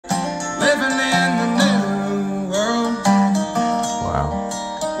living in the new world. Wow.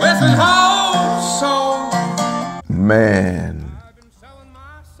 With an whole soul. Man.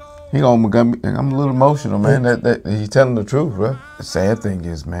 He almost got me. I'm a little emotional, man. That he's telling the truth, bro. The sad thing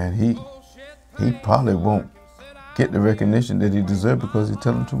is, man, he probably won't get the recognition that he deserves because he's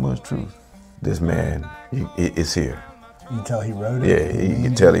telling too much truth. This man, it's here. You can tell he wrote it. Yeah, you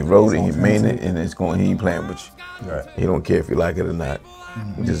can tell he wrote it, he meant it, and it's going. He ain't playing with you. Right. He don't care if you like it or not.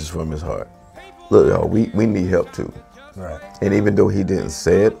 This is from his heart. Look, y'all, we need help too. Right. And even though he didn't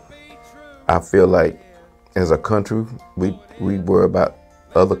say it, I feel like as a country, we worry about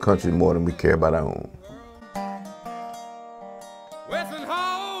other countries more than we care about our own.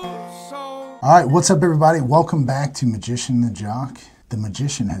 All right, what's up, everybody? Welcome back to Magician the Jock. The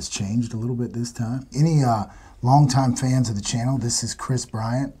magician has changed a little bit this time. Any longtime fans of the channel, this is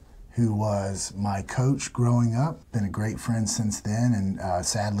Bryant, who was my coach growing up. Been a great friend since then, and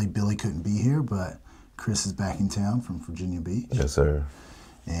sadly, Billy couldn't be here, but Chris is back in town from Virginia Beach. Yes, sir.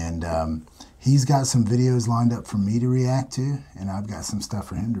 And he's got some videos lined up for me to react to, and I've got some stuff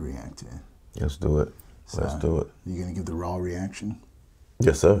for him to react to. Let's do it. Let's do it. You gonna give the raw reaction?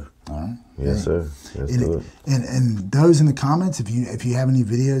 Yes, sir. All right. Yes, sir. Let's do it. And those in the comments, if you have any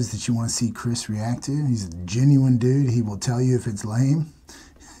videos that you want to see Chris react to, he's a genuine dude. He will tell you if it's lame.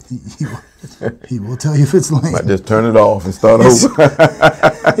 He will tell you if it's lame. Might just turn it off and start over.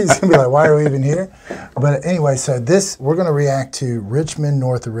 He's gonna be like, "Why are we even here?" But anyway, so we're gonna react to Richmond,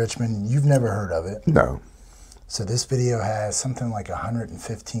 north of Richmond. You've never heard of it? No. So this video has something like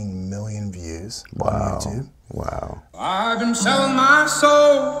 115 million views on YouTube. Wow. I've been selling my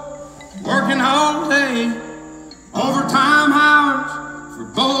soul, working all day, overtime hours for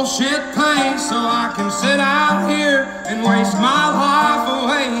bullshit pay, so I can sit out here and waste my life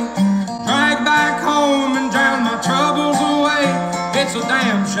away, drag back home and drown my troubles away. It's a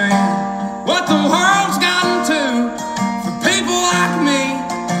damn shame what the world's gotten to for people like me,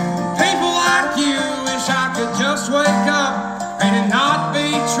 people like you. Wish I could just wake up and it not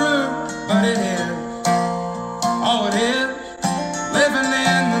be true, but it is. Oh, it is living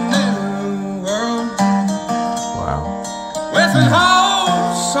in the new world. Wow. With an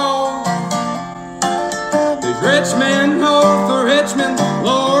whole soul. There's Richmond, north of Richmond.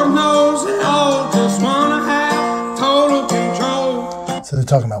 Lord knows they all just wanna have total control. So they're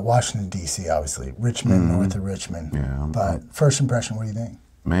talking about Washington, D.C., obviously. Richmond, north of Richmond. Yeah. But first impression, what do you think?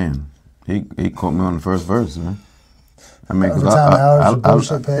 Man, he caught me on the first verse, man. I mean, Overtime hours,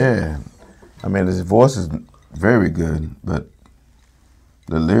 bullshit pay. Yeah. I mean, his voice is very good, but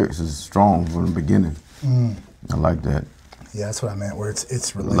the lyrics is strong from the beginning. I like that. Yeah, that's what I meant, where it's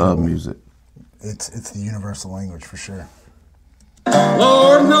relatable. Love music. It's the universal language for sure.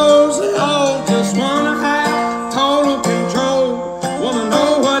 Lord knows they all just wanna have total control. Wanna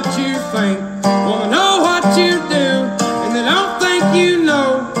know what you think, wanna know what you do, and they don't think you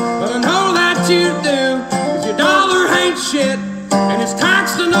know, but I know that you do, 'cause your dollar ain't shit, and it's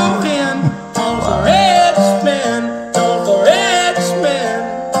taxed to no end. Cause the rich men, cause the rich men.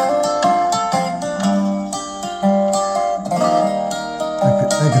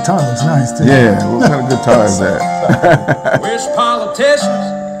 That guitar looks nice, too. Yeah, what kind of guitar is that? Wish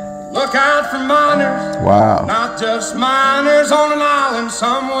politicians look out for minors. Wow. Not just minors on an island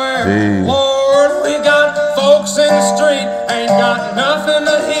somewhere. Jeez. Lord, we got folks in the street, ain't got nothing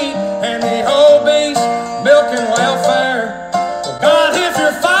to eat, and the obese milking welfare. Well, God, if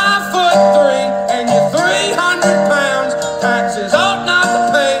you're 5'3" and you're 300 pounds, taxes ought not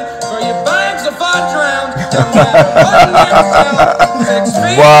to pay for your bags of fudge rounds.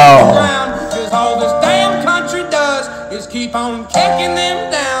 Wow. Cause all this damn country does is keep on kicking them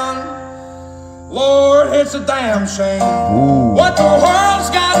down. Lord, it's a damn shame. Ooh. What the world's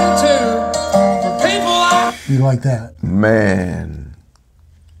gotten to for people like You like that? Man.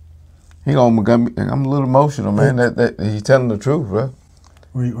 He almost got me. I'm a little emotional, man. That he's telling the truth, bro.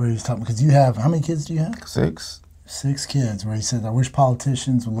 Where he's talking, because you have, how many kids do you have? 6. 6 kids, where he said, I wish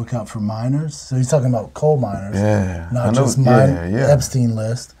politicians would look out for minors. So he's talking about coal miners. Yeah. Not just Epstein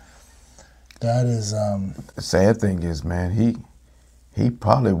list. That is... The sad thing is, man, he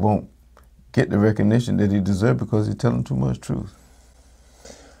probably won't get the recognition that he deserves because he's telling too much truth.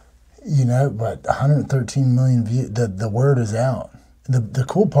 You know, but 113 million views, the word is out. The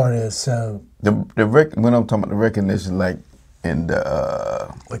cool part is, so... When I'm talking about the recognition, like in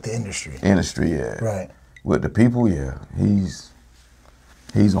the... like the industry. Industry, yeah. Right. With the people, yeah. He's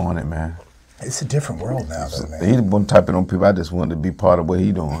on it, man. It's a different world now, though, man. He's one typing on people. I just wanted to be part of what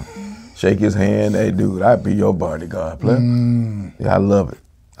he doing. Shake his hand. Hey, dude, I'd be your bodyguard, player. Yeah, I love it.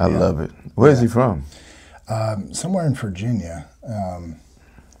 I love it. Where is he from? Somewhere in Virginia.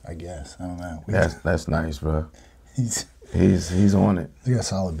 I guess. I don't know. That's nice, bro. He's on it. He got a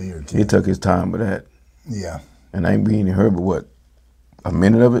solid beard, too. He took his time with that. Yeah. And I ain't being heard but what? A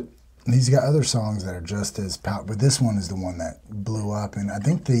minute of it? And he's got other songs that are just as powerful, but this one is the one that blew up. And I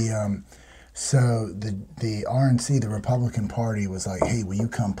think the RNC, the Republican Party, was like, "Hey, will you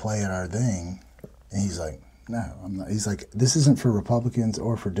come play at our thing?" And he's like, "No, I'm not." He's like, "This isn't for Republicans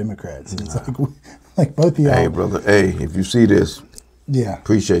or for Democrats." It's like both of y'all. Hey, brother. Hey, if you see this, yeah,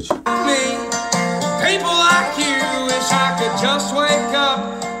 appreciate you. People like you wish I could just wake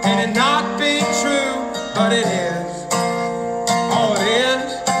up and it not be true, but it is. Oh, it is.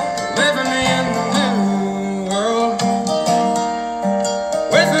 Living in the new world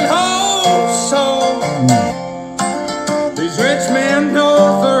with an whole soul. These rich men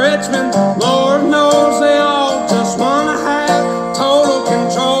north of Richmond, Lord knows they all just wanna have total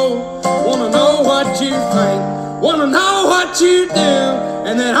control. Wanna know what you think, wanna know what you do,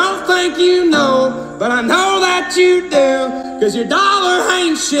 and they don't think you know, but I know that you do, cause your dollar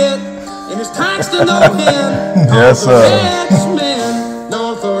ain't shit, and it's taxed to no end. Yes, sir.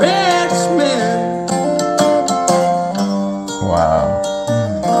 North of Richmond. Wow.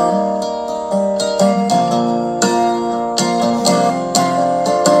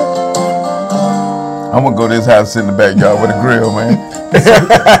 I'm gonna go to this house, sit in the backyard with a grill, man.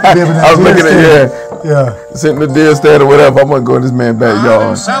 I was looking at sit in the deer stand or whatever. I'm gonna go in this man's backyard. I've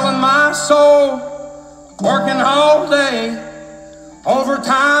been selling my soul, working all day,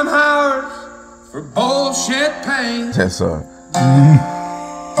 overtime hours for bullshit pay. Yes, sir.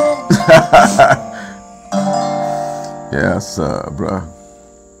 Yes, bro.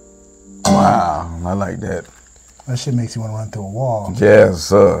 Wow, I like that. that shit makes you want to run through a wall. Yes,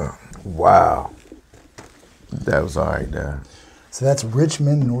 sir. Wow. That was all right there. So that's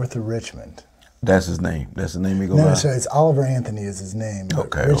Richmond, north of Richmond. That's his name. That's the name he goes by? No, so it's Oliver Anthony is his name.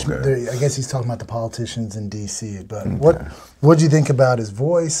 Okay, Richmond, okay. I guess he's talking about the politicians in D.C. But what'd you think about his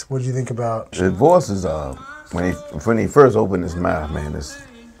voice? What'd you think about... His voice is, when he first opened his mouth, man,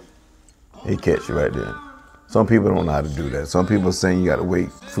 he catch you right there. Some people don't know how to do that. Some people are saying you got to wait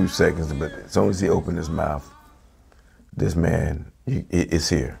a few seconds, but as soon as he opened his mouth, this man, it's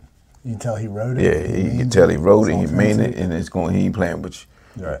here. You can tell he wrote it. Yeah, you can tell he wrote it, he meant it, and he ain't playing with you.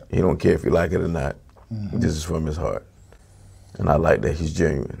 Right. He don't care if you like it or not. This is from his heart, and I like that he's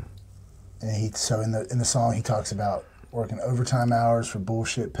genuine. And so in the song he talks about working overtime hours for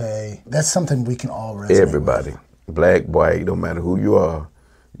bullshit pay. That's something we can all resonate Everybody, with. black, white, no matter who you are,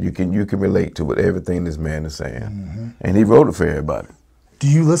 you can relate to with everything this man is saying, and he wrote it for everybody. Do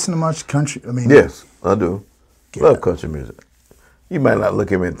you listen to much country? I mean, yes, I do. Love country music. You might not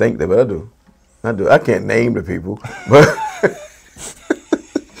look at me and think that, but I do. I can't name the people, but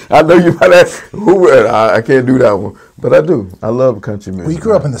I know you might ask, I can't do that one, but I do. I love country music. Well, you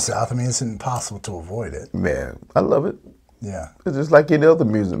grew up in the South. I mean, it's impossible to avoid it. Man, I love it. Yeah. It's just like any other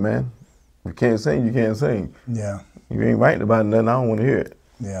music, man. You can't sing, you can't sing. Yeah. You ain't writing about nothing, I don't want to hear it.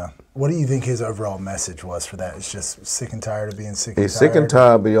 Yeah. What do you think his overall message was for that? It's just sick and tired of being sick and tired? He's sick and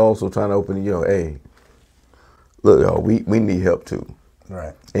tired, but he also trying to open, hey, look, y'all, we need help too.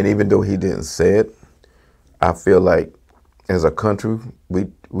 Right. And even though he didn't say it, I feel like as a country, we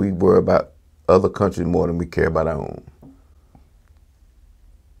worry about other countries more than we care about our own.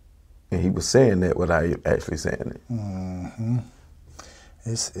 And he was saying that without actually saying it. Mm-hmm.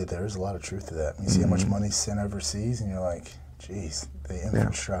 There's a lot of truth to that. You see how much money's sent overseas, and you're like, geez, the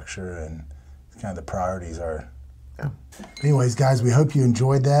infrastructure and kind of the priorities are. Yeah. Anyways, guys, we hope you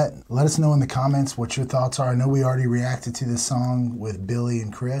enjoyed that. Let us know in the comments what your thoughts are. I know we already reacted to this song with Billy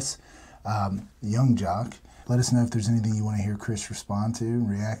and Chris, Young Jock. Let us know if there's anything you want to hear Chris respond to and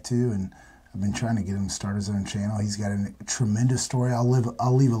react to. And I've been trying to get him to start his own channel. He's got a tremendous story. I'll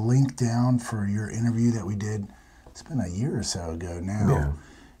leave a link down for your interview that we did. It's been a year or so ago now.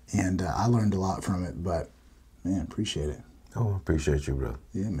 Yeah. And I learned a lot from it, but man, appreciate it. Oh, appreciate you, bro.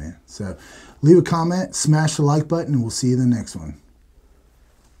 Yeah, man. So leave a comment, smash the like button, and we'll see you in the next one.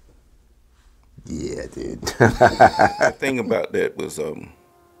 Yeah, dude. The thing about that was,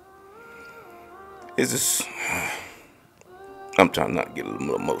 it's just, I'm trying not to get a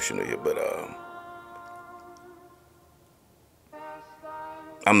little emotional here, but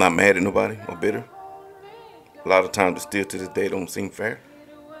I'm not mad at nobody or bitter. A lot of times, still to this day, don't seem fair.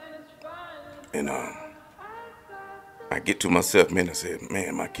 And I get to myself, man, I said,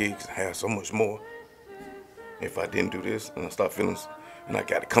 man, my kids have so much more if I didn't do this. And I start feeling, and I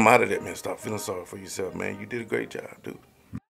got to come out of that, man, start feeling sorry for yourself, man. You did a great job, dude.